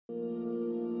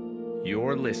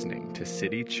You're listening to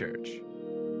City Church.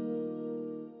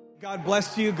 God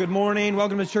bless you. Good morning.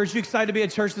 Welcome to church. You excited to be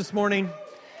at church this morning?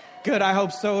 Good. I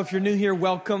hope so. If you're new here,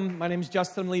 welcome. My name is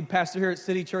Justin, lead pastor here at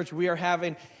City Church. We are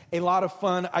having a lot of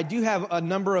fun. I do have a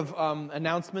number of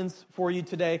announcements for you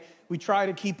today. We try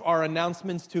to keep our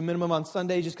announcements to a minimum on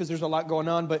Sunday just because there's a lot going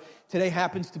on, but today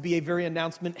happens to be a very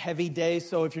announcement-heavy day.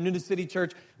 So if you're new to City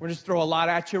Church, we're just throw a lot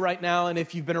at you right now, and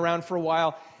if you've been around for a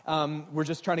while, we're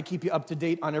just trying to keep you up to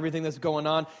date on everything that's going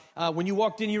on. When you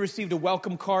walked in, you received a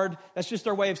welcome card. That's just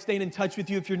our way of staying in touch with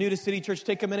you. If you're new to City Church,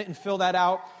 take a minute and fill that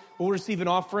out. We'll receive an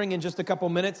offering in just a couple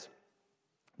minutes.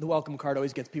 The welcome card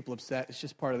always gets people upset. It's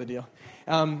just part of the deal.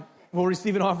 We'll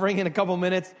receive an offering in a couple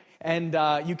minutes, and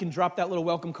you can drop that little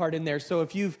welcome card in there. So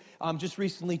if you've just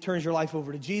recently turned your life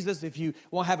over to Jesus, if you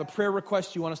want to have a prayer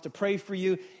request, you want us to pray for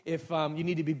you, if you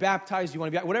need to be baptized, you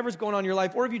want to be, whatever's going on in your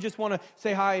life, or if you just want to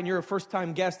say hi and you're a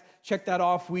first-time guest, check that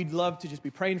off. We'd love to just be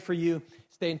praying for you,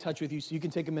 stay in touch with you, so you can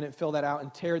take a minute, fill that out,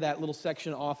 and tear that little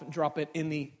section off and drop it in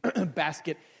the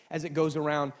basket as it goes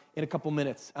around in a couple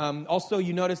minutes. Also,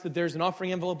 you notice that there's an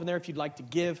offering envelope in there if you'd like to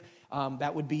give.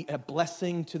 That would be a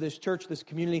blessing to this church, this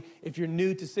community. If you're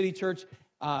new to City Church,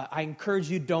 I encourage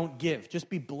you, don't give. Just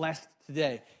be blessed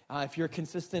today. If you're a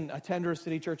consistent attender of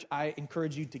City Church, I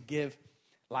encourage you to give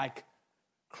like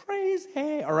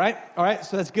crazy. All right,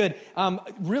 so that's good.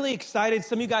 Really excited.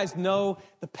 Some of you guys know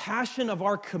the passion of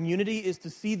our community is to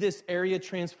see this area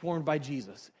transformed by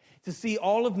Jesus, to see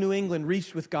all of New England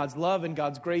reached with God's love and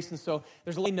God's grace. And so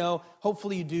there's a way to know,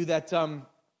 hopefully you do, that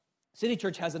City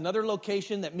Church has another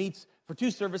location that meets for 2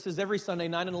 services every Sunday,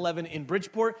 9 and 11 in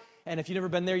Bridgeport. And if you've never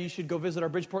been there, you should go visit our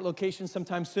Bridgeport location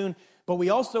sometime soon. But we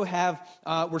also have,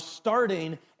 we're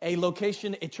starting a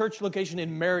church location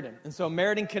in Meriden. And so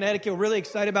Meriden, Connecticut, we're really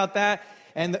excited about that.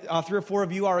 And 3 or 4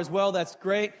 of you are as well. That's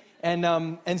great.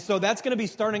 And so that's going to be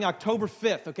starting October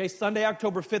 5th, okay? Sunday,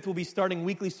 October 5th, we'll be starting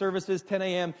weekly services, 10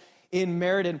 a.m. in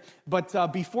Meriden.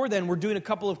 But before then, we're doing a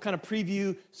couple of kind of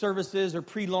preview services or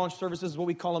pre-launch services, what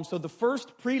we call them. So the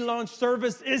first pre-launch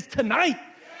service is tonight.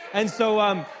 And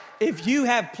so if you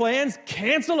have plans,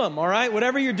 cancel them, all right?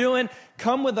 Whatever you're doing,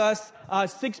 come with us.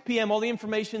 6 p.m. All the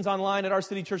information's online at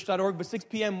ourcitychurch.org, but 6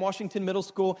 p.m. Washington Middle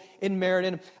School in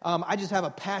Meriden. I just have a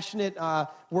passionate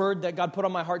word that God put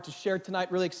on my heart to share tonight.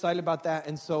 Really excited about that.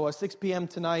 And so 6 p.m.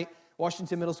 tonight,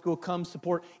 Washington Middle School, come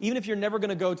support. Even if you're never going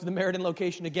to go to the Meriden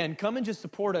location again, come and just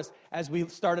support us as we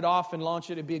start it off and launch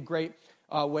it. It'd be a great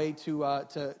way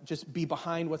to just be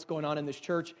behind what's going on in this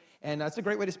church. And that's a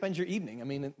great way to spend your evening. I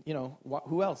mean, you know,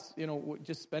 who else? You know,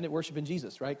 just spend it worshiping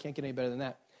Jesus, right? Can't get any better than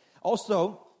that.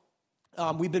 Also,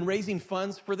 we've been raising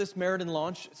funds for this Meriden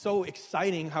launch. So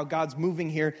exciting how God's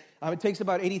moving here. It takes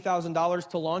about $80,000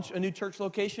 to launch a new church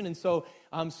location. And so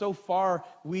so far,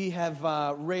 we have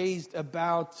raised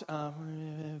about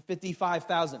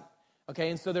 $55,000.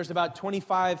 Okay, and so there's about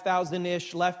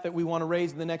 $25,000-ish left that we want to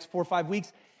raise in the next 4 or 5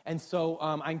 weeks. And so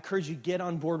I encourage you, get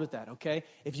on board with that, okay?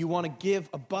 If you want to give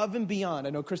above and beyond,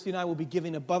 I know Christy and I will be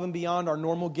giving above and beyond our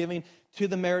normal giving to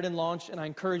the Meriden launch, and I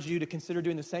encourage you to consider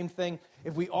doing the same thing.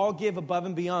 If we all give above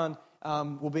and beyond,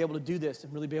 we'll be able to do this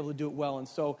and really be able to do it well. And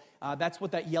so that's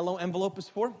what that yellow envelope is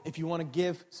for. If you want to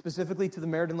give specifically to the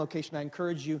Meriden location, I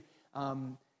encourage you,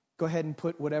 go ahead and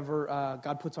put whatever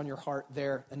God puts on your heart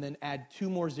there, and then add 2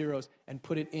 more zeros and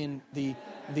put it in the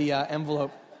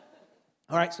envelope.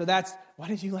 All right, so why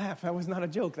did you laugh? That was not a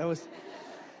joke. That was...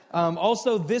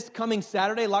 Also, this coming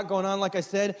Saturday, a lot going on, like I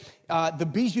said, the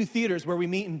Bijou Theaters, where we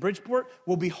meet in Bridgeport,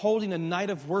 will be holding a night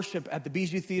of worship at the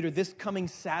Bijou Theater this coming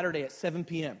Saturday at 7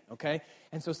 p.m., okay?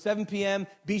 And so 7 p.m.,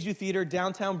 Bijou Theater,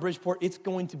 downtown Bridgeport, it's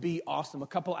going to be awesome. A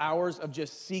couple hours of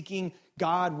just seeking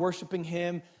God, worshiping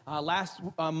Him. Last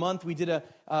month, we did a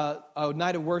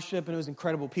night of worship, and it was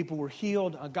incredible. People were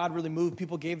healed. God really moved.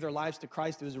 People gave their lives to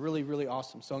Christ. It was really, really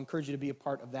awesome. So I encourage you to be a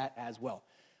part of that as well.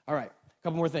 All right, a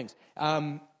couple more things.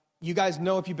 You guys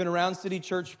know, if you've been around City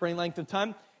Church for any length of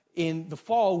time, in the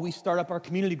fall, we start up our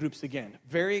community groups again.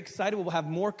 Very excited. We'll have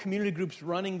more community groups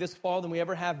running this fall than we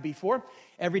ever have before.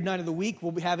 Every night of the week,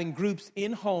 we'll be having groups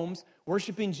in homes,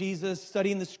 worshiping Jesus,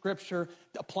 studying the Scripture,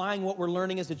 applying what we're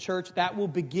learning as a church. That will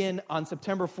begin on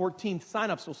September 14th.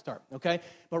 Sign-ups will start, okay?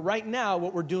 But right now,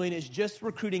 what we're doing is just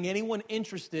recruiting anyone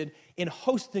interested in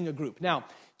hosting a group. Now,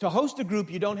 to host a group,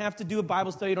 you don't have to do a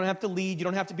Bible study. You don't have to lead. You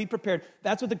don't have to be prepared.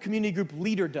 That's what the community group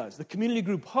leader does. The community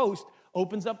group host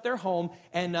opens up their home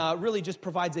and really just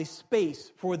provides a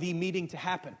space for the meeting to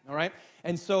happen, all right?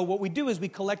 And so what we do is we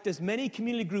collect as many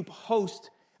community group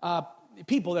host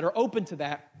people that are open to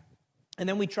that, and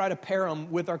then we try to pair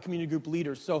them with our community group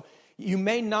leaders. So You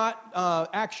may not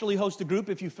actually host a group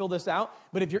if you fill this out,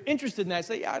 but if you're interested in that,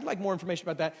 say, yeah, I'd like more information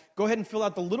about that, go ahead and fill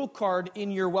out the little card in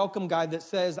your welcome guide that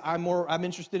says, I'm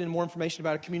interested in more information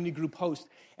about a community group host,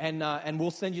 and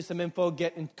we'll send you some info,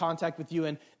 get in contact with you,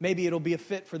 and maybe it'll be a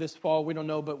fit for this fall. We don't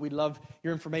know, but we'd love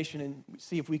your information and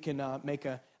see if we can make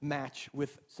a match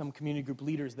with some community group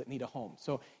leaders that need a home.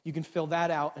 So you can fill that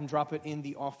out and drop it in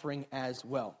the offering as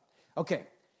well. Okay,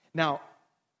 now,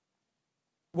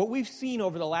 what we've seen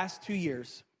over the last 2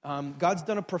 years, God's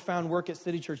done a profound work at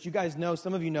City Church. You guys know,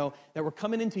 some of you know, that we're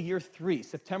coming into year 3.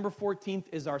 September 14th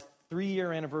is our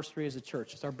 3-year anniversary as a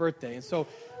church. It's our birthday. And so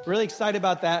really excited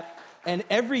about that. And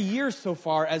every year so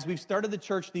far, as we've started the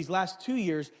church these last 2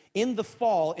 years, in the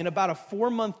fall, in about a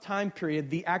 4-month time period,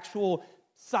 the actual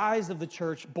size of the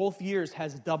church both years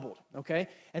has doubled, okay?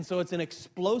 And so it's an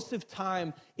explosive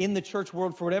time in the church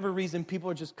world. For whatever reason, people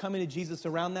are just coming to Jesus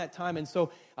around that time. And so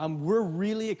we're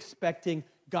really expecting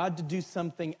God to do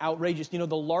something outrageous. You know,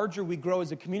 the larger we grow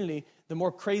as a community, the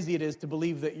more crazy it is to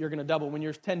believe that you're going to double. When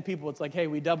you're 10 people, it's like, hey,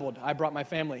 we doubled. I brought my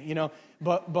family, you know?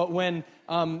 But when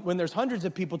there's hundreds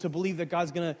of people, to believe that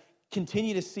God's going to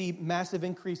continue to see massive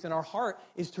increase in our heart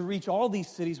is to reach all these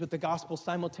cities with the gospel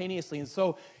simultaneously. And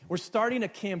so we're starting a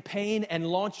campaign and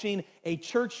launching a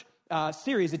church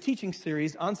series, a teaching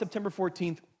series on September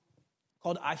 14th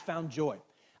called I Found Joy.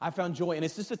 I Found Joy. And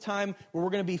it's just a time where we're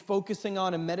going to be focusing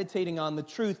on and meditating on the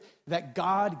truth that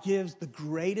God gives the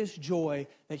greatest joy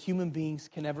that human beings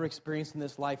can ever experience in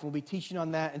this life. We'll be teaching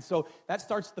on that. And so that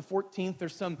starts the 14th.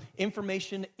 There's some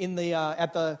information in the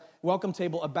at the welcome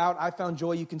table about I Found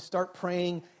Joy. You can start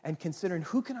praying and considering,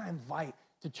 who can I invite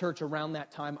to church around that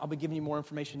time? I'll be giving you more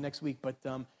information next week, but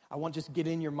I want just to get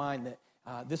in your mind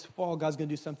that this fall, God's going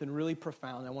to do something really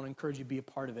profound. I want to encourage you to be a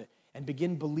part of it. And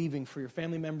begin believing for your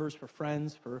family members, for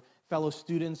friends, for fellow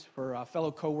students, for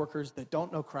fellow coworkers that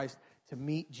don't know Christ to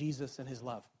meet Jesus and his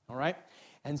love, all right?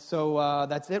 And so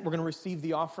that's it. We're going to receive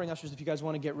the offering. Ushers, if you guys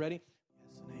want to get ready.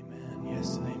 Yes and amen.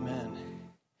 Yes and amen.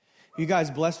 You guys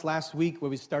blessed last week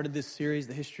where we started this series,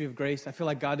 The History of Grace. I feel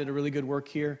like God did a really good work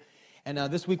here. And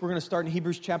this week we're going to start in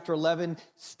Hebrews chapter 11,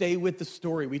 stay with the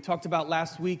story. We talked about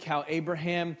last week how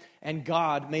Abraham and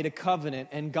God made a covenant,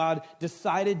 and God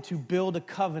decided to build a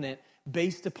covenant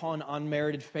based upon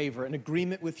unmerited favor, an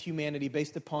agreement with humanity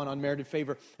based upon unmerited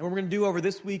favor. And what we're going to do over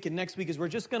this week and next week is we're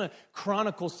just going to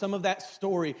chronicle some of that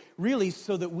story, really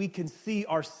so that we can see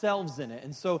ourselves in it.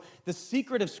 And so the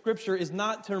secret of Scripture is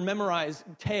not to memorize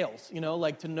tales,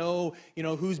 like to know,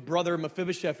 whose brother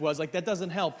Mephibosheth was. Like, that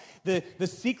doesn't help. The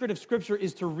secret of Scripture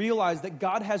is to realize that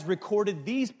God has recorded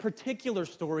these particular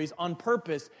stories on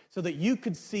purpose so that you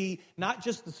could see not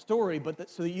just the story, but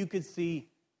so that you could see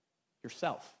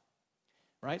yourself.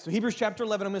 Right? So Hebrews chapter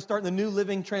 11, I'm going to start in the New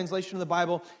Living Translation of the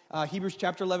Bible. Hebrews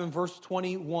chapter 11, verse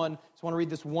 21. Just want to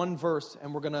read this one verse,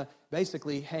 and we're going to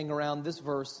basically hang around this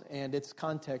verse and its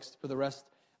context for the rest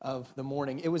of the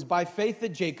morning. It was by faith that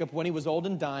Jacob, when he was old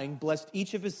and dying, blessed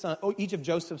each of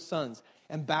Joseph's sons,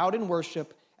 and bowed in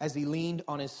worship as he leaned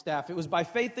on his staff. It was by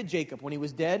faith that Jacob, when he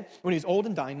was old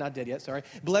and dying, not dead yet,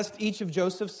 blessed each of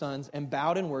Joseph's sons and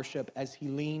bowed in worship as he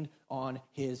leaned on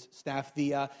his staff.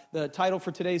 The title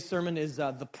for today's sermon is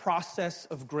The Process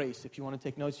of Grace. If you want to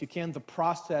take notes, you can. The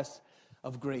Process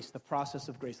of Grace. The Process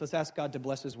of Grace. Let's ask God to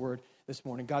bless his word this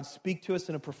morning. God, speak to us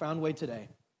in a profound way today.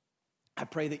 I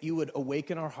pray that you would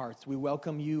awaken our hearts. We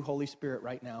welcome you, Holy Spirit,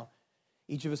 right now.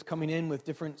 Each of us coming in with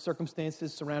different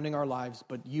circumstances surrounding our lives,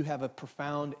 but you have a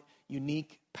profound,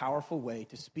 unique, powerful way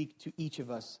to speak to each of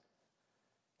us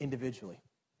individually.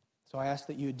 So I ask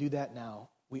that you would do that now.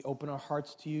 We open our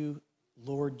hearts to you,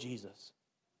 Lord Jesus.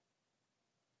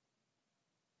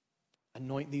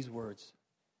 Anoint these words,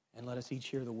 and let us each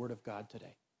hear the word of God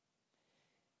today.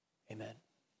 Amen.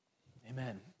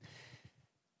 Amen.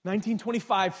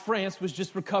 1925, France was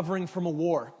just recovering from a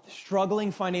war,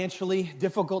 struggling financially,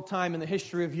 difficult time in the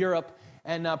history of Europe,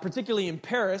 and particularly in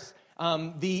Paris.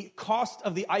 The cost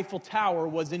of the Eiffel Tower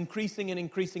was increasing and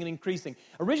increasing and increasing.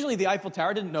 Originally, the Eiffel Tower,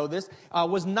 I didn't know this,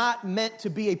 was not meant to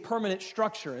be a permanent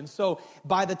structure. And so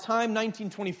by the time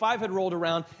 1925 had rolled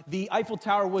around, the Eiffel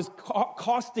Tower was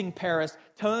costing Paris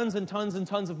tons and tons and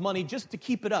tons of money just to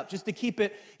keep it up, just to keep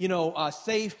it,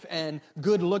 safe and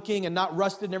good looking and not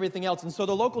rusted and everything else. And so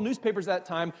the local newspapers at that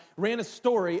time ran a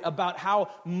story about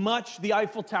how much the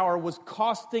Eiffel Tower was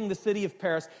costing the city of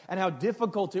Paris and how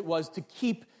difficult it was to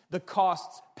keep the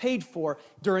costs paid for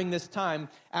during this time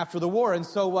after the war. And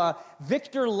so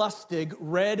Victor Lustig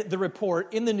read the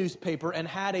report in the newspaper and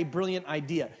had a brilliant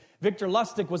idea. Victor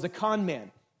Lustig was a con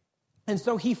man. And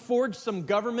so he forged some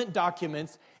government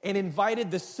documents and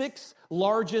invited the 6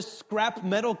 largest scrap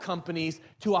metal companies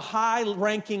to a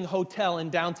high-ranking hotel in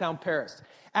downtown Paris.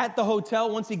 At the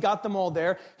hotel, once he got them all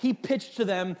there, he pitched to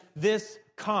them this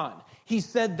con. He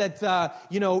said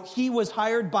that, he was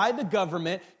hired by the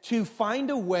government to find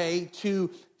a way to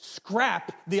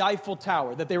scrap the Eiffel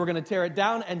Tower, that they were going to tear it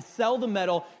down and sell the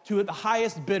metal to the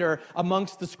highest bidder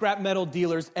amongst the scrap metal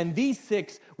dealers. And these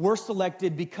 6 were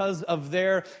selected because of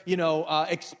their,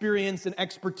 experience and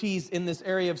expertise in this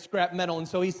area of scrap metal. And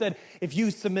so he said, if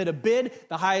you submit a bid,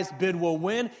 the highest bid will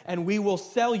win, and we will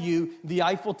sell you the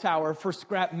Eiffel Tower for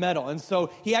scrap metal. And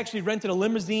so he actually rented a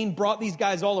limousine, brought these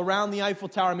guys all around the Eiffel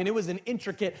Tower. I mean, it was an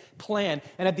intricate plan.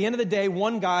 And at the end of the day,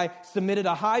 one guy submitted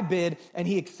a high bid, and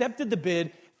he accepted the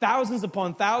bid, thousands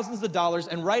upon thousands of dollars,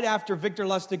 and right after Victor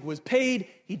Lustig was paid,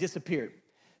 he disappeared.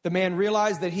 The man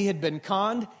realized that he had been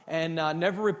conned and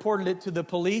never reported it to the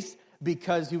police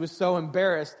because he was so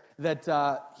embarrassed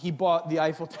that he bought the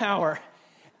Eiffel Tower.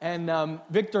 And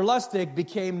Victor Lustig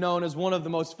became known as one of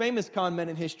the most famous con men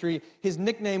in history. His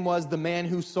nickname was the man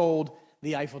who sold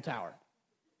the Eiffel Tower.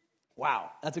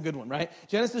 Wow, that's a good one, right?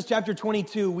 Genesis chapter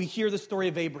 22, we hear the story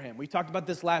of Abraham. We talked about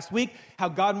this last week, how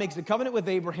God makes a covenant with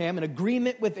Abraham, an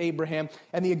agreement with Abraham,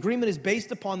 and the agreement is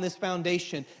based upon this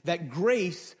foundation that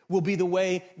grace will be the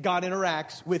way God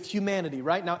interacts with humanity,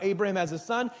 right? Now, Abraham has a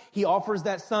son. He offers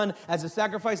that son as a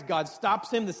sacrifice. God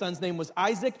stops him. The son's name was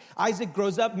Isaac. Isaac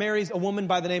grows up, marries a woman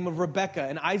by the name of Rebekah,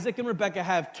 and Isaac and Rebekah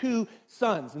have 2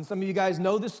 sons. And some of you guys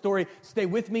know this story. Stay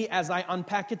with me as I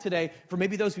unpack it today. For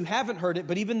maybe those who haven't heard it,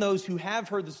 but even those who have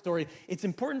heard the story, it's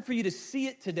important for you to see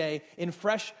it today in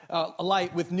fresh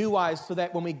light with new eyes so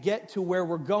that when we get to where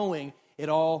we're going, it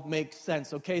all makes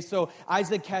sense, okay? So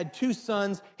Isaac had 2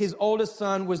 sons. His oldest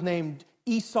son was named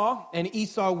Esau, and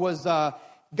Esau was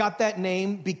got that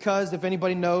name because, if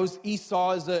anybody knows,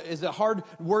 Esau is a hard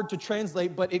word to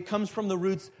translate, but it comes from the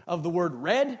roots of the word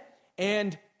red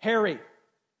and hairy.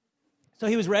 So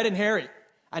he was red and hairy.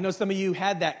 I know some of you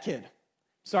had that kid.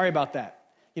 Sorry about that.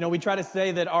 We try to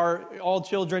say that all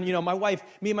children, me and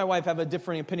my wife have a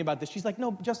differing opinion about this. She's like,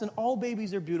 no, Justin, all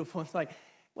babies are beautiful. It's like,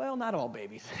 well, not all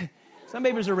babies. Some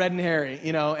babies are red and hairy,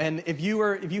 and if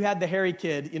you had the hairy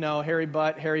kid, hairy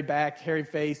butt, hairy back, hairy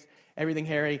face, everything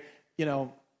hairy,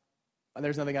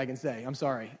 there's nothing I can say. I'm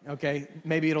sorry, okay?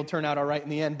 Maybe it'll turn out all right in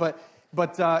the end, but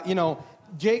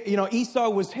Esau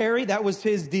was hairy. That was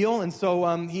his deal, and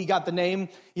so he got the name,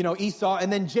 Esau.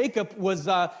 And then Jacob was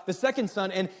the second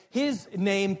son, and his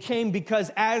name came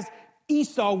because as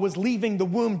Esau was leaving the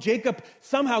womb, Jacob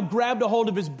somehow grabbed a hold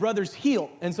of his brother's heel.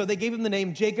 And so they gave him the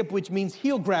name Jacob, which means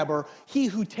heel grabber, he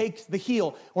who takes the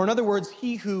heel, or in other words,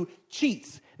 he who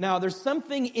cheats. Now, there's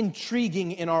something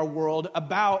intriguing in our world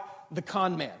about the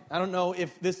con man. I don't know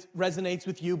if this resonates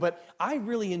with you, but I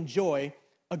really enjoy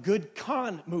a good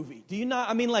con movie. Do you not?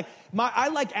 I mean, I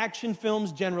like action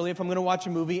films generally if I'm going to watch a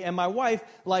movie, and my wife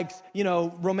likes,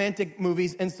 romantic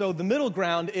movies. And so the middle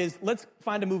ground is let's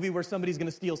find a movie where somebody's going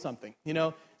to steal something, It's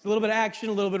a little bit of action,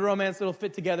 a little bit of romance, it'll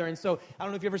fit together. And so I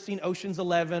don't know if you've ever seen Ocean's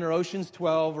 11 or Ocean's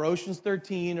 12 or Ocean's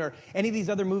 13 or any of these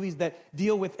other movies that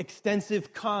deal with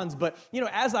extensive cons. But,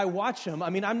 as I watch them, I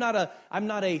mean, I'm not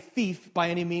a thief by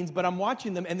any means, but I'm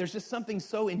watching them, and there's just something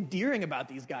so endearing about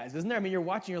these guys, isn't there? I mean, you're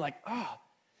watching, you're like, I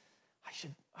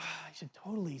should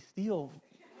totally steal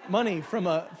money from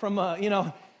a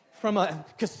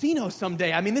casino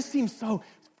someday. I mean, this seems so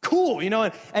cool,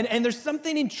 and there's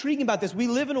something intriguing about this. We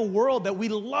live in a world that we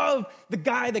love the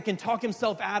guy that can talk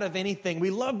himself out of anything.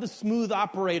 We love the smooth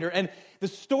operator, and the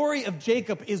story of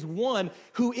Jacob is one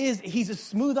he's a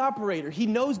smooth operator. He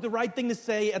knows the right thing to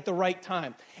say at the right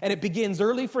time, and it begins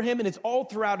early for him, and it's all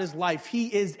throughout his life.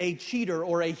 He is a cheater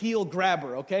or a heel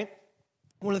grabber, okay?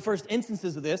 One of the first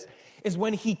instances of this is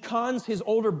when he cons his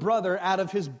older brother out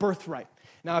of his birthright.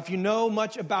 Now, if you know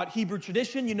much about Hebrew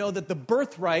tradition, you know that the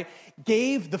birthright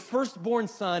gave the firstborn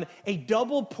son a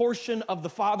double portion of the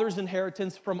father's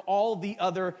inheritance from all the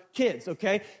other kids,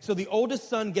 okay? So the oldest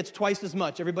son gets twice as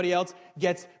much. Everybody else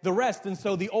gets the rest. And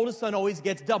so the oldest son always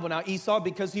gets double. Now, Esau,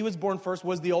 because he was born first,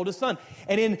 was the oldest son.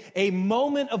 And in a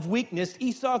moment of weakness,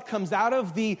 Esau comes out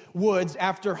of the woods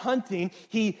after hunting.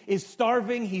 He is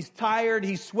starving, he's tired,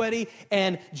 he's sweaty,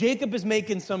 and Jacob is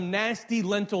making some nasty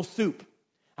lentil soup.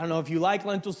 I don't know if you like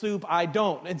lentil soup. I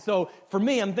don't. And so for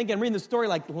me, I'm reading the story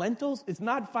like, lentils? It's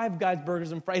not Five Guys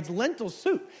burgers and fries. It's lentil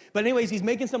soup. But anyways, he's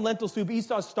making some lentil soup.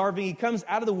 Esau's starving. He comes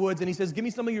out of the woods and he says, give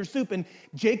me some of your soup. And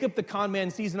Jacob, the con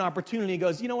man, sees an opportunity. He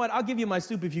goes, you know what? I'll give you my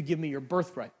soup if you give me your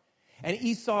birthright. And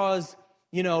Esau's,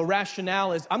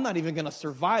 rationale is, I'm not even going to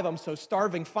survive. I'm so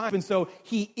starving. Fine. And so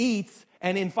he eats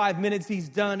And in 5 minutes, he's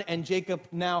done, and Jacob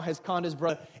now has conned his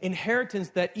brother. Inheritance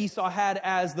that Esau had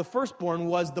as the firstborn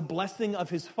was the blessing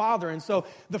of his father. And so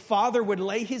the father would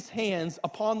lay his hands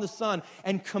upon the son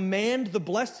and command the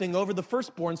blessing over the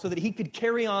firstborn so that he could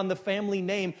carry on the family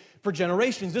name for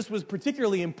generations. This was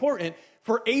particularly important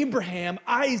for Abraham,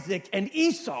 Isaac, and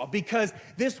Esau because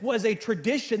this was a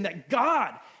tradition that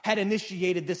God had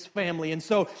initiated this family. And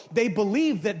so they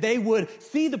believed that they would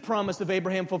see the promise of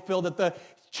Abraham fulfilled, that the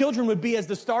children would be as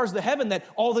the stars of the heaven, that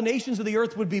all the nations of the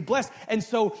earth would be blessed. And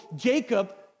so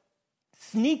Jacob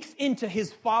sneaks into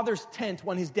his father's tent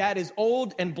when his dad is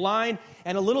old and blind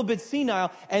and a little bit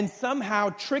senile and somehow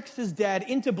tricks his dad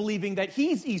into believing that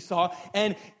he's Esau,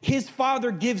 and his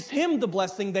father gives him the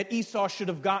blessing that Esau should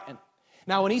have gotten.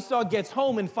 Now, when Esau gets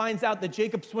home and finds out that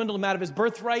Jacob swindled him out of his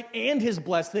birthright and his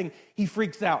blessing, he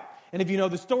freaks out. And if you know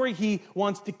the story, he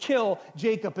wants to kill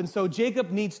Jacob. And so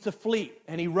Jacob needs to flee.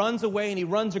 And he runs away and he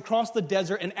runs across the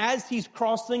desert. And as he's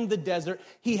crossing the desert,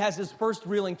 he has his first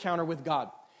real encounter with God.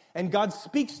 And God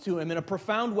speaks to him in a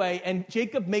profound way. And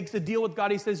Jacob makes a deal with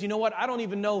God. He says, you know what? I don't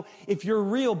even know if you're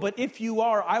real, but if you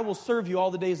are, I will serve you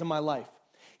all the days of my life.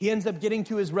 He ends up getting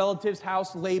to his relative's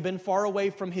house, Laban, far away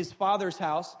from his father's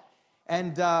house.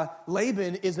 And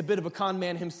Laban is a bit of a con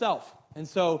man himself. And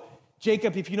so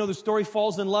Jacob, if you know the story,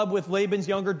 falls in love with Laban's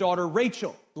younger daughter,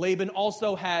 Rachel. Laban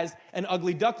also has an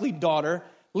ugly duckling daughter,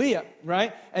 Leah,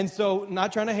 right? And so,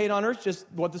 not trying to hate on her, it's just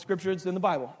what the scripture is in the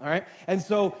Bible, all right? And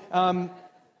so,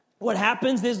 what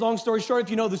happens is, long story short,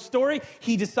 if you know the story,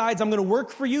 he decides, I'm going to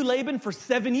work for you, Laban, for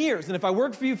 7 years. And if I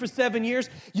work for you for 7 years,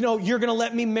 you're going to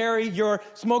let me marry your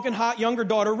smoking hot younger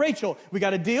daughter, Rachel. We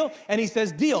got a deal? And he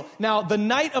says, deal. Now, the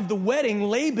night of the wedding,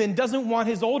 Laban doesn't want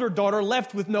his older daughter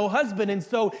left with no husband. And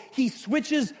so he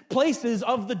switches places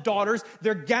of the daughters.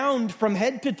 They're gowned from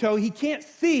head to toe. He can't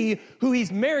see who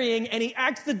he's marrying, and he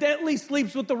accidentally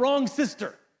sleeps with the wrong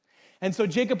sister. And so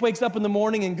Jacob wakes up in the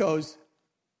morning and goes,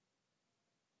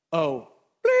 oh,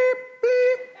 bleep,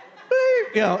 bleep,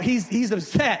 bleep. You know, he's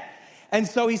upset. And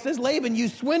so he says, Laban, you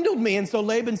swindled me. And so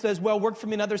Laban says, well, work for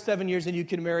me another 7 years and you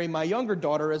can marry my younger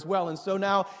daughter as well. And so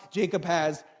now Jacob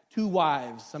has 2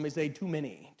 wives. Somebody say too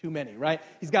many, right?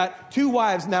 He's got 2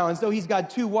 wives now. And so he's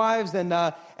got 2 wives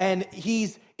and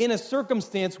he's in a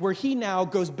circumstance where he now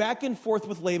goes back and forth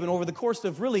with Laban over the course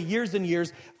of really years and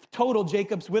years. Total,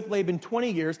 Jacob's with Laban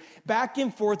 20 years, back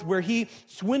and forth where he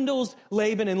swindles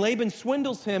Laban and Laban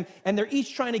swindles him, and they're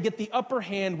each trying to get the upper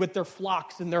hand with their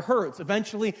flocks and their herds.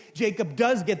 Eventually, Jacob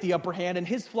does get the upper hand, and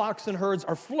his flocks and herds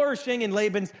are flourishing, and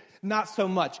Laban's not so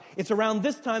much. It's around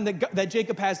this time that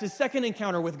Jacob has his second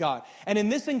encounter with God. And in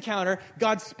this encounter,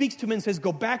 God speaks to him and says,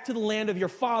 go back to the land of your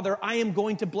father. I am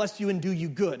going to bless you and do you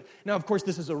good. Now, of course,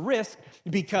 this is a risk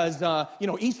because,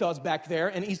 Esau's back there,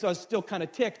 and Esau's still kind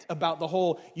of ticked about the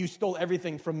whole, you stole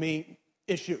everything from me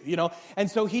issue, And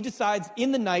so he decides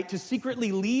in the night to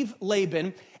secretly leave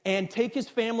Laban and take his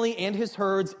family and his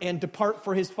herds and depart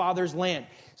for his father's land.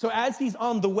 So as he's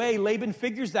on the way, Laban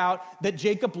figures out that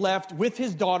Jacob left with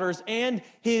his daughters and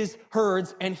his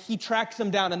herds, and he tracks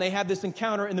them down, and they have this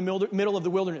encounter in the middle of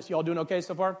the wilderness. You all doing okay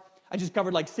so far? I just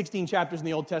covered like 16 chapters in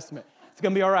the Old Testament. It's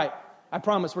going to be all right. I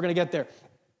promise we're going to get there.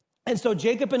 And so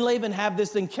Jacob and Laban have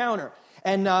this encounter.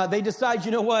 And they decide,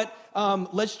 you know what,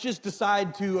 let's just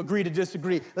decide to agree to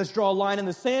disagree. Let's draw a line in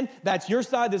the sand. That's your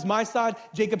side, this is my side.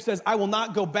 Jacob says, I will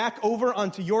not go back over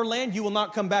onto your land. You will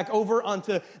not come back over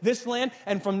onto this land.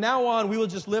 And from now on, we will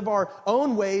just live our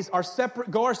own ways,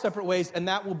 go our separate ways, and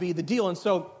that will be the deal. And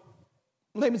so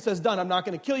Laban says, done. I'm not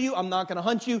going to kill you. I'm not going to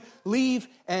hunt you. Leave,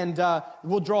 and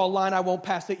we'll draw a line. I won't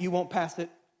pass it. You won't pass it.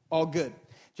 All good.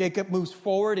 Jacob moves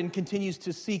forward and continues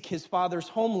to seek his father's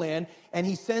homeland, and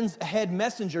he sends ahead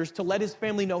messengers to let his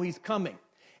family know he's coming.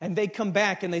 And they come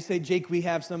back and they say, Jake, we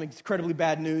have some incredibly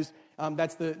bad news.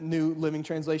 That's the New Living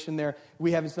Translation there.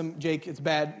 Jake, it's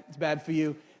bad for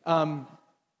you.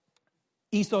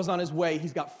 Esau's on his way.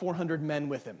 He's got 400 men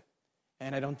with him.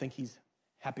 And I don't think he's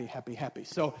happy.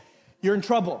 So you're in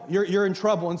trouble. You're in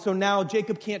trouble. And so now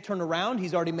Jacob can't turn around.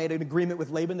 He's already made an agreement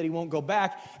with Laban that he won't go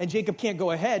back. And Jacob can't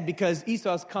go ahead because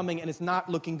Esau's coming and it's not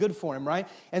looking good for him, right?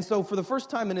 And so for the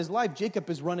first time in his life, Jacob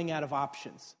is running out of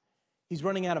options. He's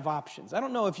running out of options. I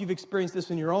don't know if you've experienced this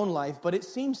in your own life, but it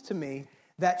seems to me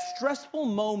that stressful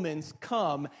moments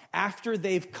come after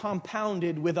they've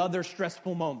compounded with other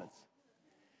stressful moments.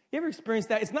 You ever experienced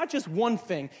that? It's not just one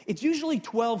thing. It's usually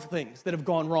 12 things that have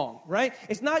gone wrong, right?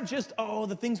 It's not just,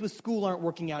 the things with school aren't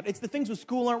working out. It's the things with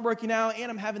school aren't working out, and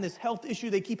I'm having this health issue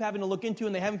they keep having to look into,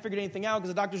 and they haven't figured anything out because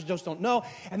the doctors just don't know.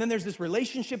 And then there's this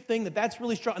relationship thing that's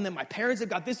really strong, and then my parents have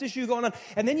got this issue going on.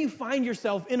 And then you find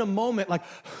yourself in a moment like,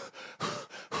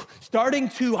 starting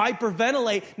to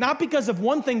hyperventilate, not because of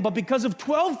one thing, but because of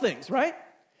 12 things, right?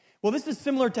 Well, this is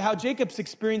similar to how Jacob's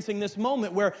experiencing this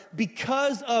moment where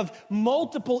because of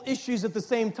multiple issues at the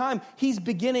same time, he's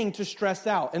beginning to stress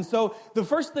out. And so the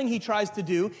first thing he tries to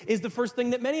do is the first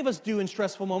thing that many of us do in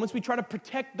stressful moments. We try to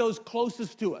protect those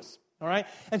closest to us, all right?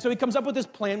 And so he comes up with this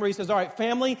plan where he says, all right,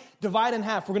 family, divide in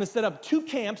half. We're going to set up 2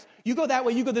 camps. You go that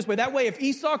way, you go this way. That way, if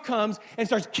Esau comes and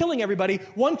starts killing everybody,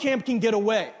 one camp can get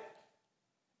away.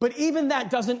 But even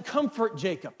that doesn't comfort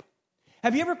Jacob.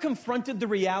 Have you ever confronted the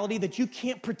reality that you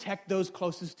can't protect those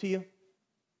closest to you?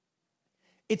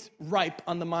 It's ripe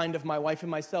on the mind of my wife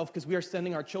and myself because we are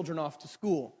sending our children off to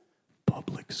school,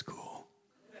 public school.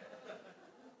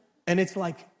 And it's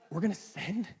like, we're going to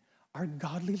send our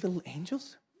godly little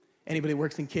angels? Anybody who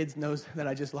works in kids knows that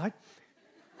I just lied.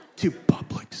 To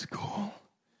public school.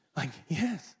 Like,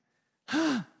 yes.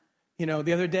 You know,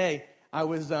 the other day, I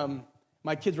was...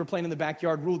 my kids were playing in the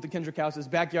backyard, rule at the Kendrick houses.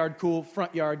 Backyard, cool.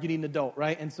 Front yard, you need an adult,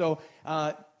 right? And so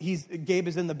Gabe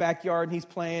is in the backyard, and he's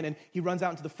playing, and he runs out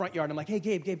into the front yard. I'm like, hey,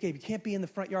 Gabe, you can't be in the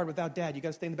front yard without Dad. You got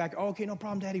to stay in the back. Oh, okay, no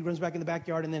problem, Dad. He runs back in the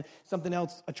backyard, and then something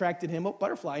else attracted him. Oh,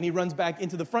 butterfly. And he runs back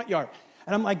into the front yard.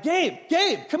 And I'm like, Gabe,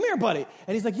 come here, buddy.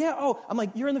 And he's like, yeah, I'm like,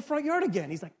 you're in the front yard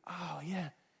again. He's like, oh, yeah.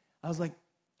 I was like,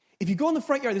 if you go in the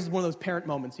front yard, this is one of those parent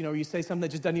moments, you know, where you say something that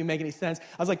just doesn't even make any sense.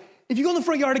 I was like, if you go in the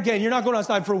front yard again, you're not going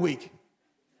outside for a week.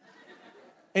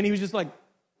 And he was just like,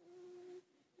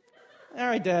 all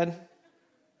right, Dad,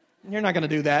 you're not going to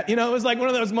do that. You know, it was like one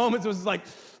of those moments. It was like,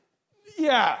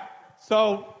 yeah,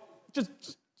 so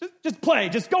just play.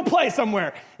 Just go play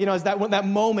somewhere. You know, it's that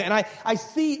moment. And I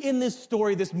see in this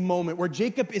story this moment where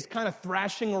Jacob is kind of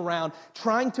thrashing around,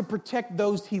 trying to protect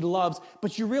those he loves,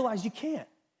 but you realize you can't.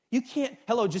 You can't,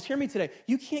 hello, just hear me today.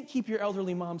 You can't keep your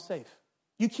elderly mom safe.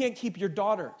 You can't keep your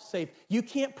daughter safe. You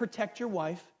can't protect your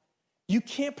wife. You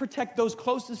can't protect those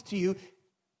closest to you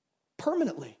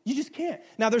permanently. You just can't.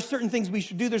 Now, there's certain things we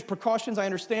should do. There's precautions. I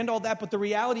understand all that. But the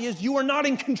reality is you are not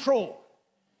in control.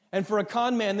 And for a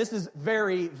con man, this is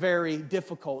very, very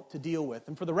difficult to deal with.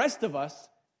 And for the rest of us,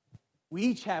 we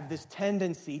each have this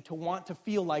tendency to want to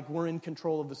feel like we're in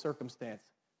control of the circumstance.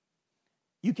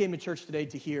 You came to church today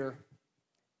to hear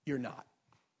you're not.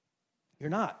 You're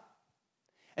not.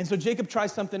 And so Jacob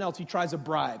tries something else. He tries a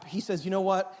bribe. He says, you know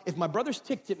what? If my brother's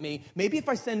ticked at me, maybe if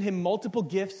I send him multiple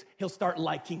gifts, he'll start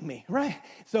liking me, right?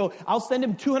 So I'll send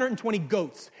him 220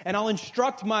 goats, and I'll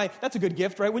instruct that's a good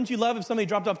gift, right? Wouldn't you love if somebody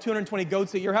dropped off 220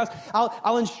 goats at your house?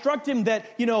 I'll instruct him that,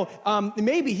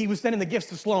 maybe he was sending the gifts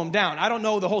to slow him down. I don't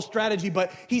know the whole strategy,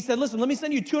 but he said, listen, let me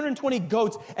send you 220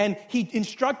 goats, and he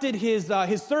instructed his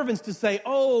servants to say,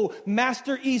 oh,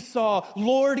 Master Esau,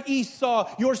 Lord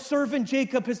Esau, your servant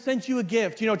Jacob has sent you a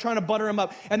gift. Trying to butter him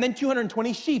up. And then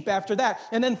 220 sheep after that.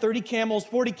 And then 30 camels,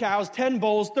 40 cows, 10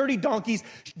 bulls, 30 donkeys,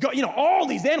 all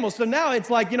these animals. So now it's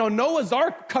like, Noah's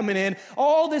Ark coming in,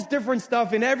 all this different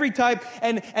stuff in every type.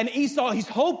 And Esau, he's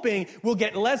hoping, will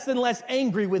get less and less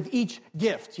angry with each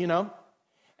gift,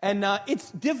 And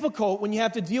it's difficult when you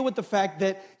have to deal with the fact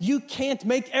that you can't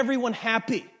make everyone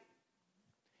happy.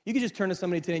 You can just turn to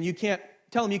somebody today and you can't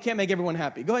tell them you can't make everyone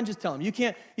happy. Go ahead and just tell them you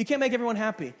can't make everyone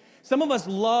happy. Some of us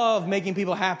love making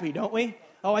people happy, don't we?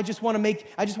 Oh, I just want to make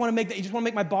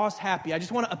my boss happy. I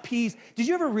just want to appease. Did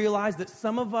you ever realize that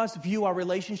some of us view our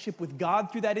relationship with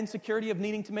God through that insecurity of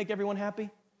needing to make everyone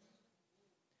happy?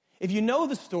 If you know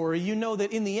the story, you know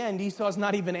that in the end, Esau's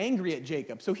not even angry at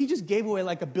Jacob. So he just gave away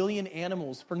like 1 billion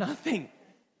animals for nothing.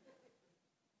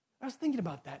 I was thinking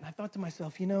about that, and I thought to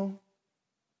myself, isn't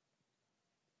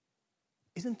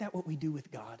that what we do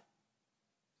with God?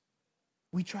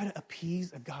 We try to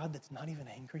appease a God that's not even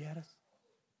angry at us.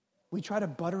 We try to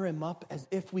butter him up as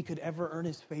if we could ever earn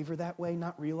his favor that way,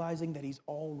 not realizing that he's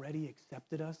already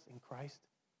accepted us in Christ.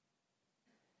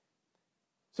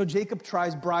 So Jacob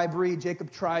tries bribery.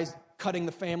 Jacob tries cutting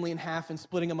the family in half and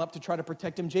splitting them up to try to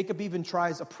protect him. Jacob even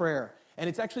tries a prayer. And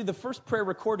it's actually the first prayer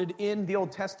recorded in the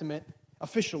Old Testament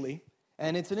officially.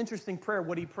 And it's an interesting prayer,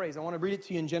 what he prays. I want to read it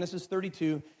to you in Genesis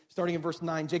 32, starting in verse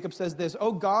 9. Jacob says this,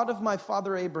 O God of my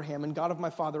father Abraham and God of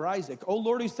my father Isaac, O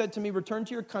Lord who said to me, return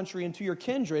to your country and to your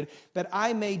kindred, that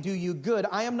I may do you good.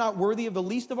 I am not worthy of the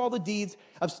least of all the deeds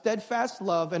of steadfast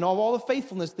love and of all the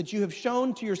faithfulness that you have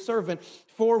shown to your servant.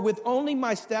 For with only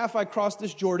my staff I crossed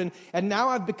this Jordan, and now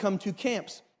I've become 2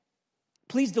 camps.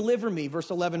 Please deliver me, verse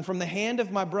 11, from the hand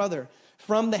of my brother,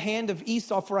 from the hand of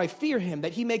Esau, for I fear him,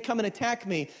 that he may come and attack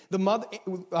me, the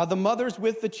mothers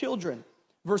with the children.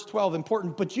 Verse 12,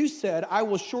 important. But you said, I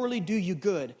will surely do you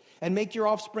good, and make your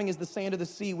offspring as the sand of the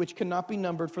sea, which cannot be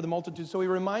numbered for the multitude. So he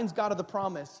reminds God of the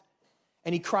promise,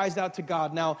 and he cries out to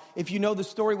God. Now, if you know the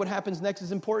story, what happens next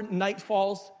is important. Night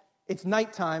falls. It's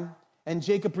nighttime. And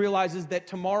Jacob realizes that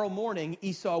tomorrow morning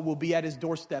Esau will be at his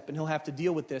doorstep and he'll have to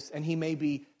deal with this, and he may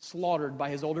be slaughtered by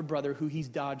his older brother who he's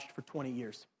dodged for 20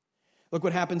 years. Look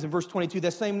what happens in verse 22.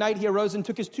 That same night he arose and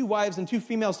took his 2 wives and 2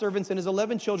 female servants and his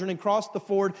 11 children and crossed the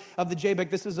ford of the Jabbok.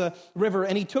 This is a river.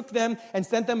 And he took them and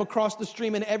sent them across the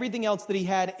stream and everything else that he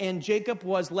had. And Jacob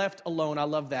was left alone. I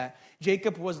love that.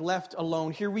 Jacob was left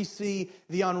alone. Here we see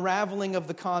the unraveling of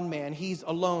the con man. He's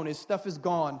alone. His stuff is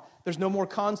gone. There's no more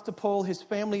cons to pull. His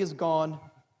family is gone.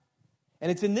 And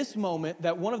it's in this moment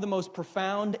that one of the most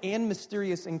profound and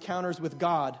mysterious encounters with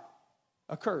God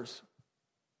occurs.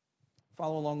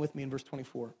 Follow along with me in verse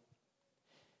 24.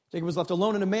 Jacob was left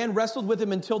alone, and a man wrestled with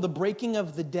him until the breaking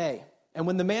of the day. And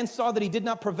when the man saw that he did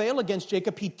not prevail against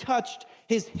Jacob, he touched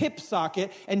his hip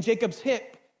socket, and Jacob's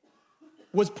hip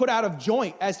was put out of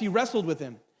joint as he wrestled with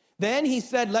him. Then he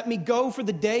said, "Let me go, for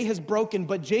the day has broken."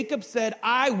 But Jacob said,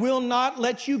 "I will not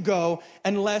let you go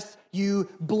unless you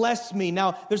bless me."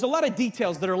 Now, there's a lot of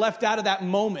details that are left out of that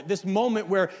moment, this moment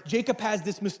where Jacob has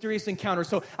this mysterious encounter.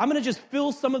 So I'm going to just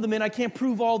fill some of them in. I can't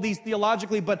prove all these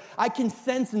theologically, but I can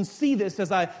sense and see this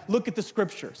as I look at the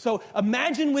scripture. So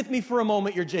imagine with me for a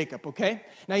moment you're Jacob, okay?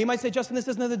 Now, you might say, "Justin, this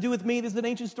has nothing to do with me. This is an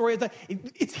ancient story."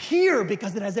 It's here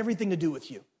because it has everything to do with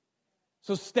you.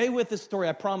 So stay with this story.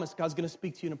 I promise God's going to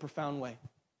speak to you in a profound way.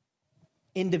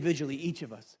 Individually, each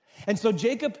of us. And so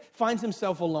Jacob finds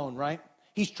himself alone, right?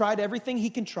 He's tried everything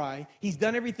he can try. He's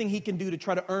done everything he can do to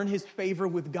try to earn his favor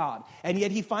with God. And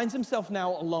yet he finds himself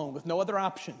now alone with no other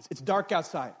options. It's dark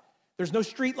outside. There's no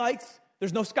street lights.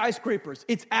 There's no skyscrapers.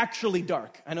 It's actually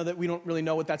dark. I know that we don't really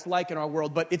know what that's like in our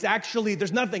world, but it's actually,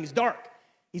 there's nothing. It's dark.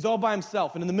 He's all by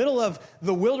himself. And in the middle of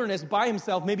the wilderness, by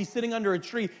himself, maybe sitting under a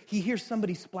tree, he hears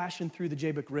somebody splashing through the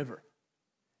Jabbok River.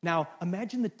 Now,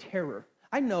 imagine the terror.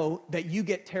 I know that you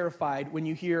get terrified when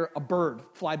you hear a bird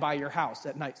fly by your house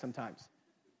at night sometimes.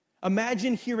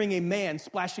 Imagine hearing a man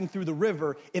splashing through the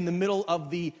river in the middle of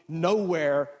the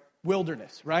nowhere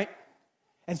wilderness, right?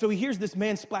 And so he hears this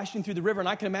man splashing through the river, and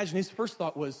I can imagine his first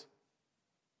thought was,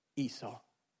 Esau.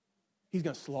 He's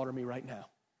going to slaughter me right now.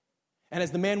 And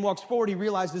as the man walks forward, he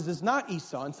realizes it's not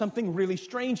Esau, and something really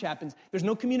strange happens. There's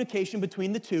no communication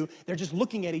between the two. They're just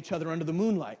looking at each other under the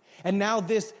moonlight. And now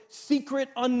this secret,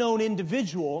 unknown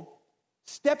individual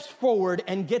steps forward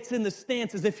and gets in the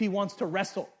stance as if he wants to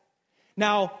wrestle.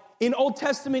 Now, in Old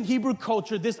Testament Hebrew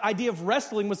culture, this idea of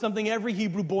wrestling was something every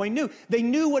Hebrew boy knew. They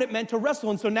knew what it meant to wrestle,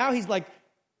 and so now he's like,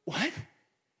 what?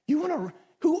 You want to,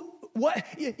 who? What?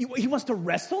 He wants to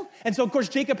wrestle? And so, of course,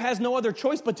 Jacob has no other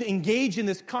choice but to engage in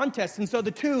this contest. And so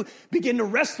the two begin to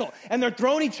wrestle. And they're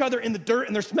throwing each other in the dirt.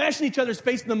 And they're smashing each other's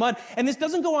face in the mud. And this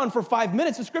doesn't go on for 5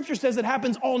 minutes. The scripture says it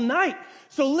happens all night.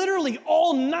 So literally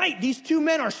all night, these two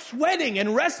men are sweating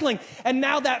and wrestling. And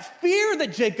now that fear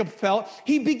that Jacob felt,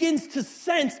 he begins to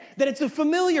sense that it's a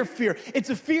familiar fear. It's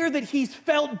a fear that he's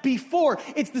felt before.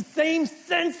 It's the same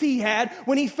sense he had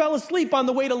when he fell asleep on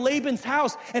the way to Laban's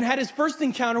house and had his first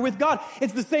encounter with God.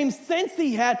 It's the same sense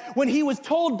he had when he was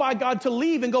told by God to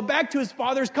leave and go back to his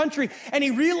father's country. And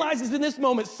he realizes in this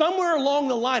moment, somewhere along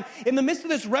the line, in the midst of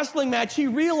this wrestling match, he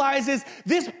realizes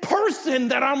this person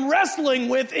that I'm wrestling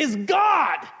with is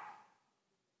God.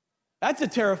 That's a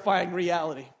terrifying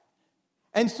reality.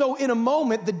 And so in a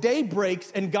moment, the day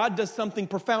breaks and God does something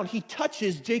profound. He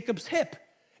touches Jacob's hip.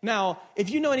 Now,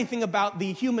 if you know anything about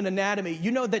the human anatomy,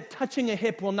 you know that touching a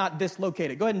hip will not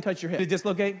dislocate it. Go ahead and touch your hip. Did it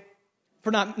dislocate? For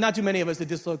not too many of us, it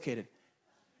dislocated.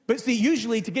 But see,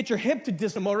 usually to get your hip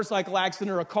to a motorcycle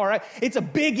accident or a car, it's a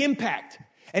big impact.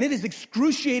 And it is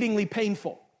excruciatingly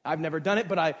painful. I've never done it,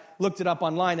 but I looked it up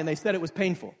online and they said it was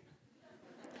painful.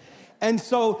 And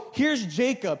so here's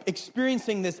Jacob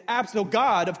experiencing this absolute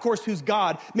God, of course, who's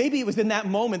God. Maybe it was in that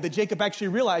moment that Jacob actually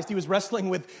realized he was wrestling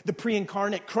with the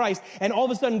pre-incarnate Christ. And all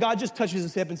of a sudden, God just touches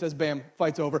his hip and says, bam,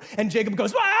 fight's over. And Jacob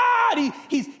goes, ah!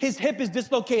 His hip is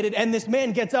dislocated, and this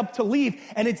man gets up to leave.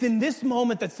 And it's in this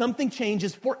moment that something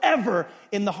changes forever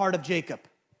in the heart of Jacob.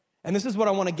 And this is what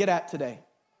I want to get at today.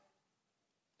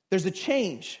 There's a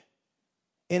change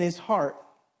in his heart.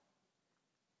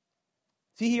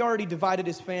 See, he already divided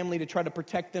his family to try to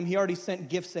protect them. He already sent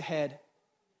gifts ahead.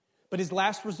 But his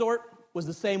last resort was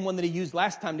the same one that he used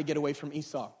last time to get away from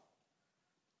Esau.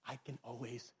 I can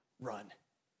always run.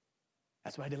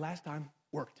 That's what I did last time.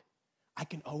 Worked. I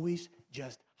can always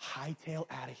just hightail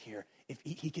out of here. If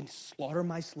he can slaughter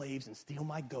my slaves and steal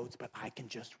my goats, but I can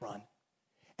just run.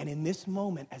 And in this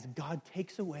moment, as God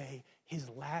takes away his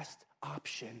last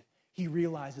option, he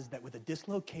realizes that with a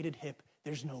dislocated hip,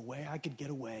 there's no way I could get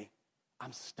away.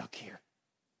 I'm stuck here.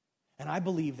 And I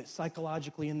believe that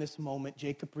psychologically in this moment,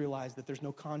 Jacob realized that there's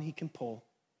no con he can pull,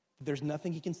 that there's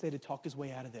nothing he can say to talk his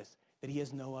way out of this, that he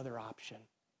has no other option.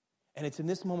 And it's in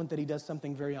this moment that he does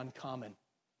something very uncommon.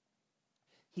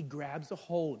 He grabs a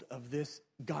hold of this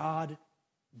God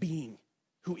being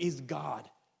who is God,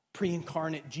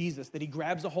 pre-incarnate Jesus, that he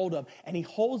grabs a hold of, and he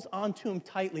holds on to him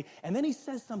tightly. And then he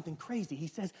says something crazy. He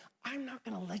says, I'm not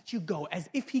going to let you go, as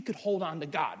if he could hold on to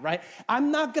God, right?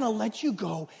 I'm not going to let you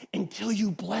go until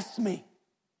you bless me.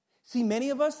 See, many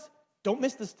of us, don't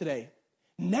miss this today,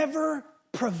 never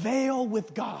prevail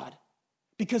with God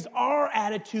because our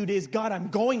attitude is, God, I'm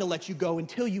going to let you go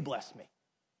until you bless me.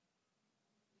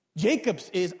 Jacob's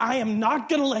is, I am not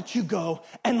going to let you go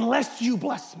unless you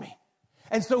bless me.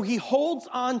 And so he holds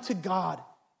on to God,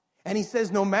 and he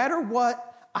says, no matter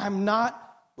what, I'm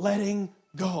not letting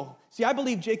go. See, I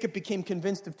believe Jacob became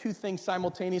convinced of two things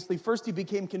simultaneously. First, he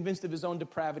became convinced of his own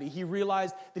depravity. He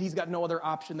realized that he's got no other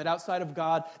option, that outside of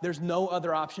God, there's no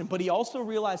other option. But he also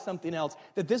realized something else,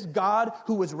 that this God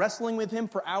who was wrestling with him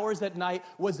for hours at night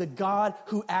was a God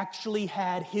who actually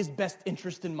had his best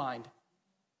interest in mind.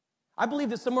 I believe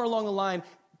that somewhere along the line,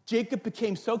 Jacob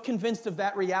became so convinced of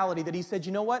that reality that he said,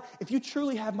 you know what? If you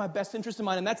truly have my best interest in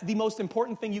mind, and that's the most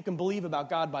important thing you can believe about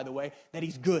God, by the way, that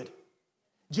he's good.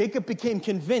 Jacob became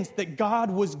convinced that God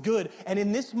was good. And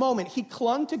in this moment, he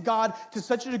clung to God to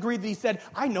such a degree that he said,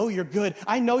 I know you're good.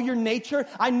 I know your nature.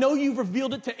 I know you've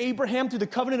revealed it to Abraham through the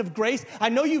covenant of grace. I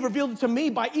know you've revealed it to me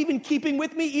by even keeping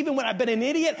with me, even when I've been an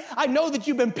idiot. I know that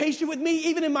you've been patient with me,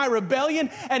 even in my rebellion.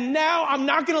 And now I'm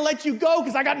not going to let you go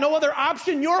because I got no other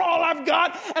option. You're all I've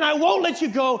got, and I won't let you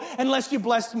go unless you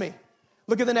bless me.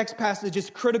 Look at the next passage. It's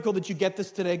critical that you get this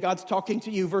today. God's talking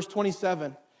to you, verse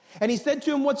 27. And he said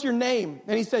to him, what's your name?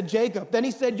 And he said, Jacob. Then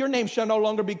he said, your name shall no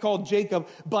longer be called Jacob,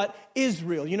 but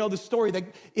Israel. You know the story that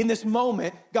in this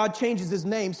moment, God changes his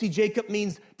name. See, Jacob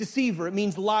means deceiver. It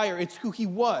means liar. It's who he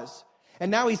was. And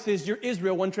now he says, you're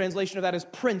Israel. One translation of that is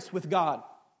prince with God.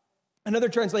 Another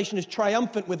translation is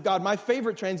triumphant with God. My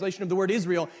favorite translation of the word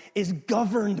Israel is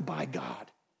governed by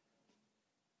God.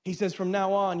 He says, from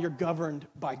now on, you're governed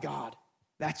by God.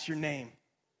 That's your name.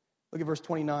 Look at verse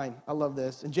 29. I love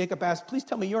this. And Jacob asked, please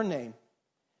tell me your name.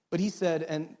 But he said,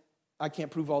 and I can't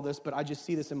prove all this, but I just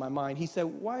see this in my mind. He said,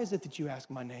 why is it that you ask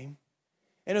my name?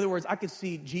 In other words, I could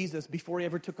see Jesus before he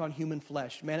ever took on human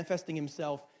flesh, manifesting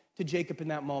himself to Jacob in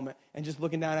that moment and just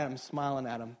looking down at him, smiling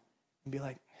at him and be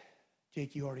like,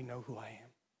 Jake, you already know who I am.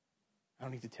 I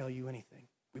don't need to tell you anything.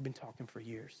 We've been talking for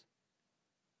years.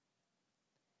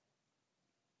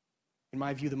 In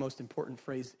my view, the most important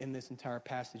phrase in this entire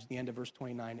passage, the end of verse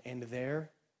 29, and there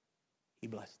he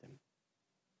blessed him.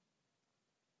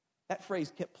 That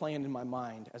phrase kept playing in my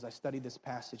mind as I studied this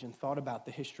passage and thought about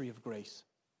the history of grace.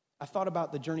 I thought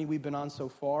about the journey we've been on so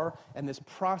far and this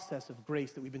process of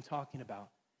grace that we've been talking about.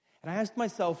 And I asked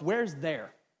myself, where's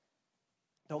there?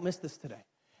 Don't miss this today.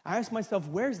 I asked myself,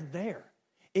 where's there?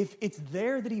 If it's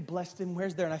there that he blessed him,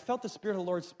 where's there? And I felt the Spirit of the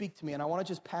Lord speak to me, and I want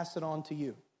to just pass it on to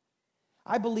you.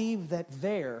 I believe that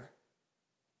there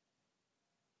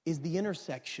is the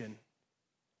intersection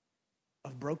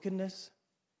of brokenness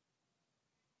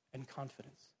and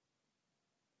confidence.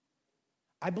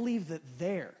 I believe that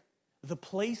there, the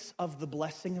place of the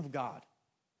blessing of God,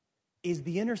 is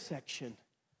the intersection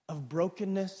of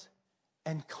brokenness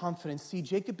and confidence. See,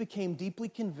 Jacob became deeply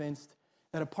convinced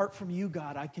that apart from you,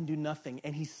 God, I can do nothing.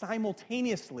 And he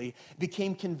simultaneously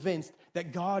became convinced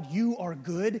that, God, you are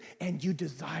good and you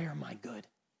desire my good.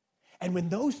 And when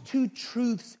those two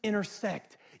truths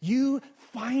intersect, you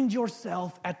find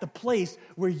yourself at the place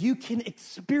where you can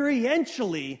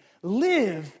experientially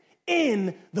live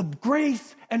in the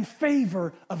grace and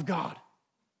favor of God.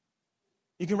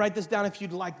 You can write this down if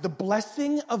you'd like. The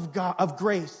blessing of God, of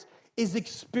grace, is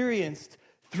experienced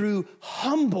through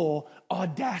humble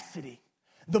audacity.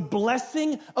 The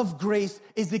blessing of grace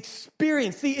is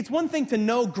experienced. See, it's one thing to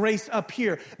know grace up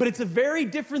here, but it's a very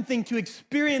different thing to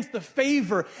experience the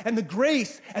favor and the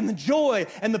grace and the joy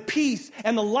and the peace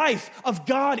and the life of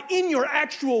God in your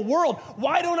actual world.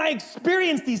 Why don't I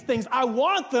experience these things? I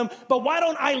want them, but why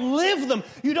don't I live them?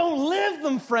 You don't live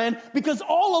them, friend, because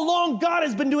all along God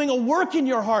has been doing a work in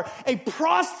your heart, a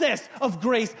process of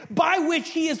grace by which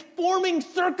he is forming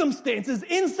circumstances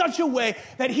in such a way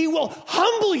that he will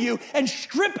humble you and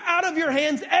strip out of your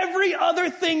hands every other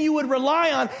thing you would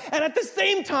rely on, and at the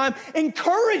same time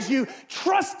encourage you,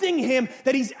 trusting him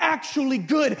that he's actually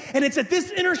good. And it's at this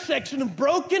intersection of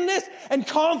brokenness and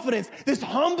confidence, this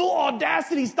humble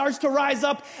audacity starts to rise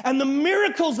up, and the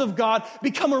miracles of God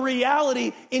become a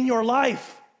reality in your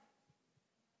life.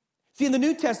 See, in the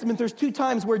New Testament, there's 2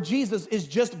 times where Jesus is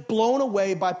just blown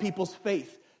away by people's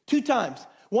faith. 2 times.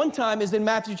 One time is in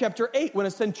Matthew chapter 8 when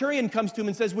a centurion comes to him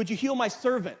and says, would you heal my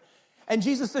servant? And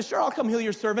Jesus says, sure, I'll come heal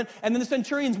your servant. And then the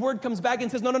centurion's word comes back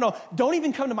and says, no, don't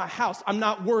even come to my house. I'm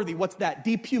not worthy. What's that?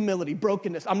 Deep humility,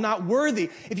 brokenness. I'm not worthy.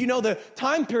 If you know the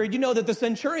time period, you know that the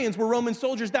centurions were Roman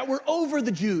soldiers that were over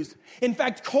the Jews. In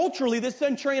fact, culturally, this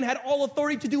centurion had all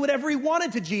authority to do whatever he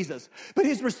wanted to Jesus. But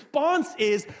his response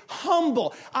is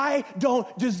humble. I don't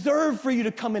deserve for you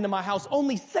to come into my house.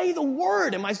 Only say the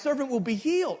word and my servant will be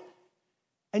healed.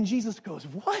 And Jesus goes,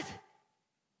 what?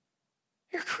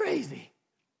 You're crazy.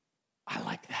 I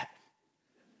like that.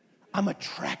 I'm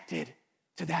attracted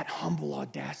to that humble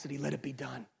audacity. Let it be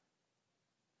done.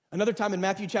 Another time in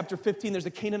Matthew chapter 15, there's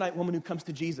a Canaanite woman who comes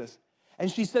to Jesus. And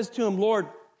she says to him, Lord,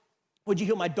 would you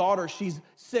heal my daughter? She's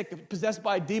sick, possessed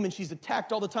by a demon. She's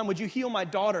attacked all the time. Would you heal my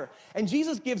daughter? And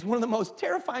Jesus gives one of the most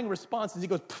terrifying responses. He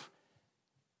goes, pff.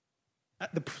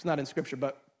 The proof's not in Scripture,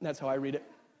 but that's how I read it.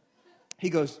 He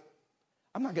goes,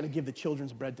 I'm not going to give the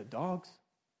children's bread to dogs.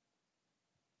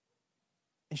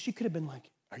 And she could have been like,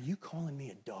 are you calling me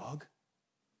a dog?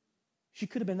 She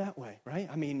could have been that way, right?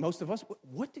 I mean, most of us,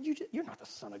 what did you do? You're not the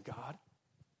Son of God.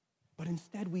 But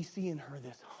instead, we see in her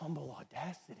this humble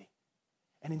audacity.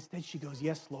 And instead, she goes,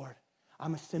 yes, Lord,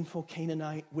 I'm a sinful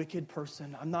Canaanite, wicked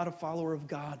person. I'm not a follower of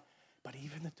God. But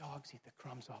even the dogs eat the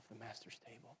crumbs off the master's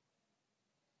table.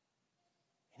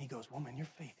 And he goes, woman, your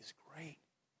faith is great.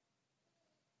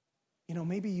 You know,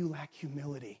 maybe you lack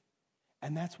humility.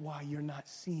 And that's why you're not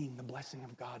seeing the blessing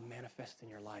of God manifest in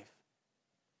your life.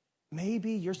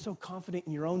 Maybe you're so confident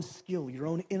in your own skill, your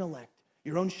own intellect,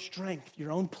 your own strength,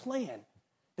 your own plan,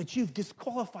 that you've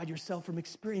disqualified yourself from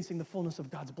experiencing the fullness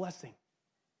of God's blessing.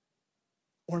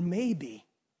 Or maybe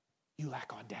you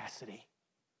lack audacity.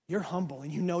 You're humble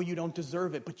and you know you don't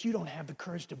deserve it, but you don't have the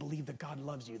courage to believe that God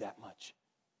loves you that much.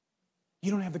 You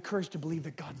don't have the courage to believe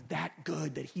that God's that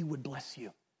good that he would bless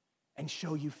you and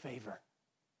show you favor.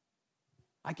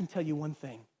 I can tell you one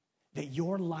thing, that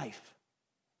your life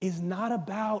is not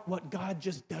about what God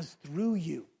just does through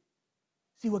you.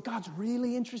 See, what God's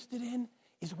really interested in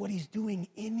is what he's doing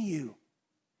in you.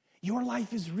 Your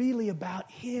life is really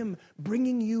about him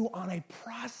bringing you on a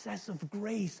process of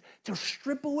grace to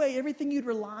strip away everything you'd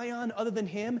rely on other than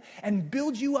him and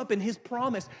build you up in his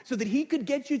promise so that he could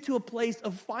get you to a place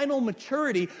of final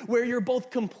maturity where you're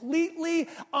both completely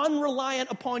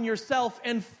unreliant upon yourself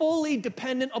and fully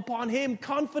dependent upon him,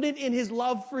 confident in his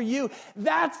love for you.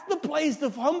 That's the place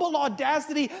of humble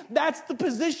audacity. That's the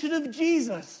position of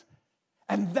Jesus.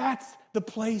 And that's the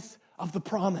place of the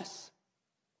promise.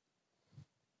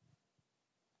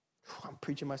 I'm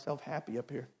preaching myself happy up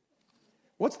here.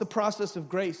 What's the process of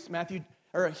grace?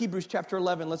 Hebrews chapter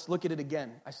 11. Let's look at it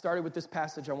again. I started with this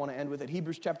passage. I want to end with it.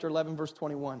 Hebrews chapter 11, verse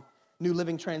 21. New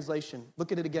Living Translation.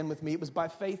 Look at it again with me. It was by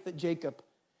faith that Jacob,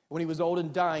 when he was old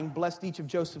and dying, blessed each of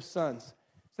Joseph's sons. So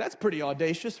that's pretty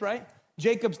audacious, right?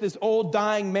 Jacob's this old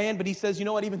dying man, but he says, you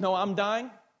know what, even though I'm dying,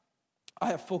 I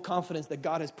have full confidence that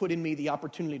God has put in me the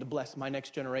opportunity to bless my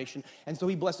next generation. And so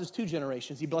he blesses two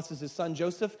generations. He blesses his son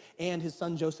Joseph and his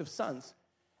son Joseph's sons.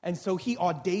 And so he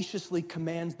audaciously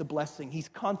commands the blessing. He's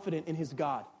confident in his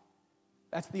God.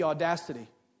 That's the audacity.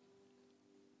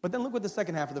 But then look what the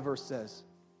second half of the verse says.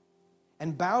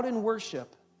 And bowed in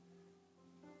worship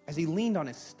as he leaned on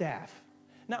his staff.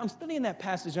 Now I'm studying that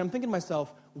passage and I'm thinking to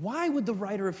myself, why would the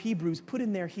writer of Hebrews put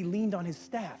in there he leaned on his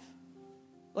staff?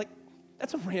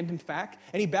 That's a random fact.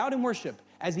 And he bowed in worship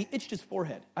as he itched his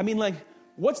forehead. I mean,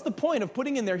 what's the point of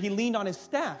putting in there he leaned on his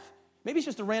staff? Maybe it's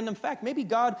just a random fact. Maybe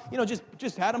God,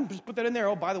 just had him, just put that in there.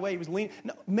 Oh, by the way, he was leaning.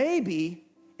 No, maybe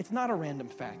it's not a random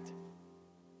fact.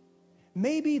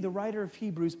 Maybe the writer of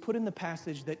Hebrews put in the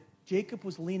passage that Jacob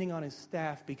was leaning on his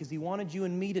staff because he wanted you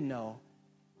and me to know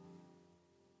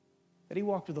that he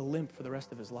walked with a limp for the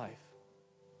rest of his life.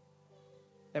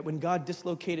 That when God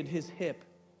dislocated his hip,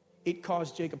 it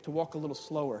caused Jacob to walk a little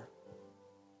slower,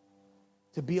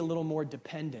 to be a little more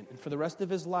dependent. And for the rest of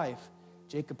his life,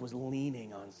 Jacob was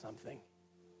leaning on something.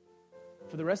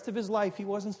 For the rest of his life, he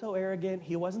wasn't so arrogant.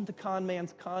 He wasn't the con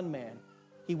man's con man.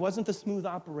 He wasn't the smooth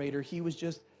operator. He was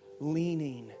just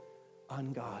leaning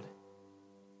on God.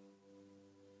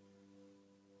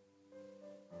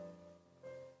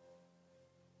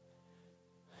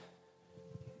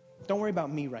 Don't worry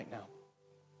about me right now.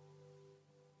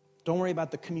 Don't worry about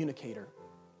the communicator.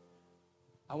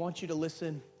 I want you to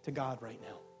listen to God right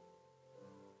now.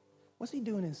 What's he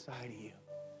doing inside of you?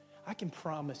 I can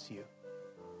promise you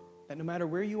that no matter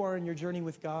where you are in your journey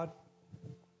with God,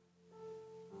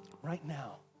 right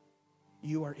now,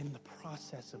 you are in the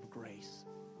process of grace,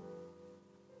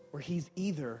 where he's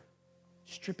either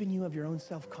stripping you of your own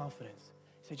self-confidence.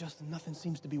 say, Justin, nothing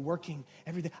seems to be working.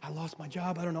 Everything, I lost my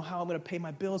job. I don't know how I'm going to pay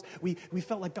my bills. We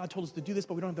felt like God told us to do this,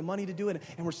 but we don't have the money to do it,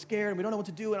 and we're scared, and we don't know what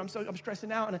to do, and I'm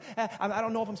stressing out, and I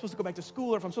don't know if I'm supposed to go back to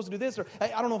school, or if I'm supposed to do this, or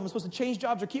I don't know if I'm supposed to change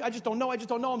jobs, or I just don't know.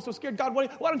 I'm so scared. God, why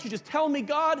don't you just tell me,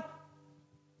 God?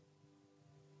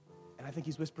 And I think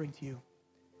he's whispering to you,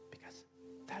 because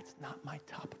that's not my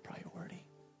top priority.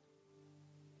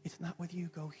 It's not whether you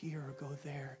go here or go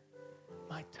there.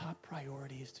 My top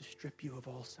priority is to strip you of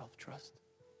all self-trust.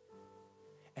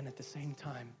 And at the same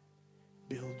time,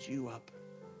 build you up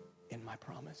in my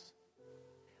promise.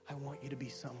 I want you to be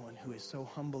someone who is so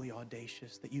humbly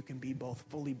audacious that you can be both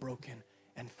fully broken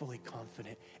and fully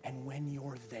confident. And when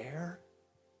you're there,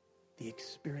 the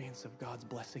experience of God's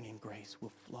blessing and grace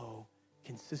will flow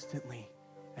consistently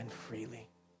and freely.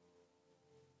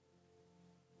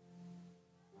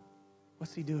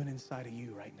 What's he doing inside of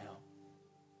you right now?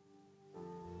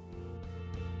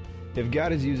 If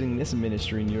God is using this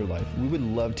ministry in your life, we would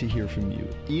love to hear from you.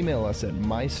 Email us at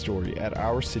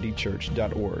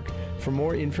mystory@ourcitychurch.org. For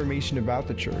more information about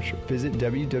the church, visit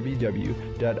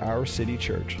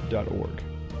www.ourcitychurch.org.